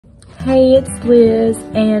Hey, it's Liz,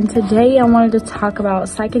 and today I wanted to talk about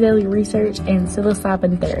psychedelic research and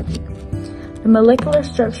psilocybin therapy. The molecular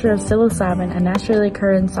structure of psilocybin, a naturally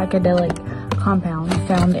occurring psychedelic compound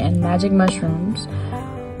found in magic mushrooms,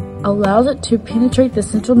 allows it to penetrate the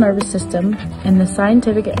central nervous system, and the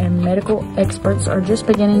scientific and medical experts are just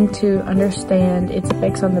beginning to understand its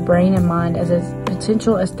effects on the brain and mind as its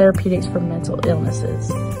potential as therapeutics for mental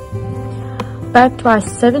illnesses. Backed by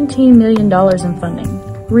 $17 million in funding,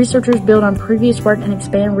 researchers build on previous work and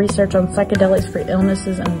expand research on psychedelics for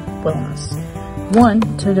illnesses and wellness.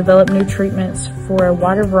 1, to develop new treatments for a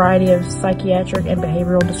wider variety of psychiatric and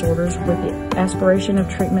behavioral disorders with the aspiration of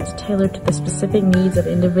treatments tailored to the specific needs of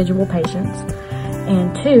individual patients.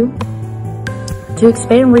 And 2, to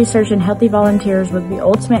expand research in healthy volunteers with the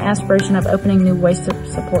ultimate aspiration of opening new ways to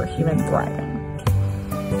support human thriving.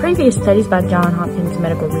 Previous studies by Johns Hopkins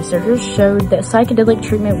medical researchers showed that psychedelic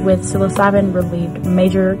treatment with psilocybin relieved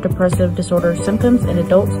major depressive disorder symptoms in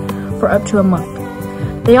adults for up to a month.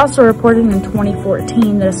 They also reported in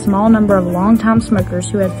 2014 that a small number of longtime smokers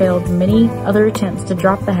who had failed many other attempts to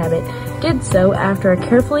drop the habit did so after a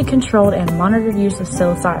carefully controlled and monitored use of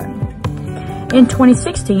psilocybin. In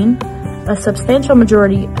 2016, a substantial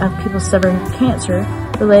majority of people suffering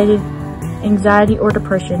cancer-related anxiety or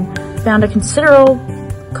depression found a considerable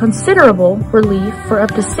relief for up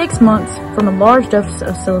to 6 months from a large dose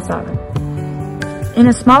of psilocybin. In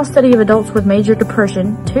a small study of adults with major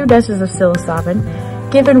depression, 2 doses of psilocybin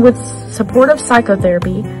given with supportive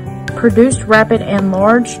psychotherapy produced rapid and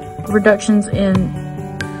large reductions in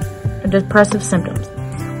depressive symptoms,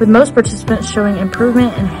 with most participants showing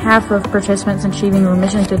improvement and half of participants achieving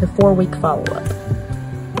remission through the 4-week follow-up.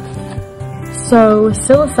 So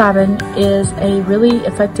psilocybin is a really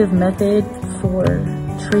effective method for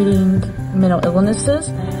treating mental illnesses,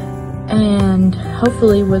 and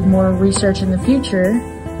hopefully with more research in the future,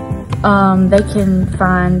 they can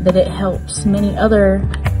find that it helps many other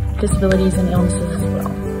disabilities and illnesses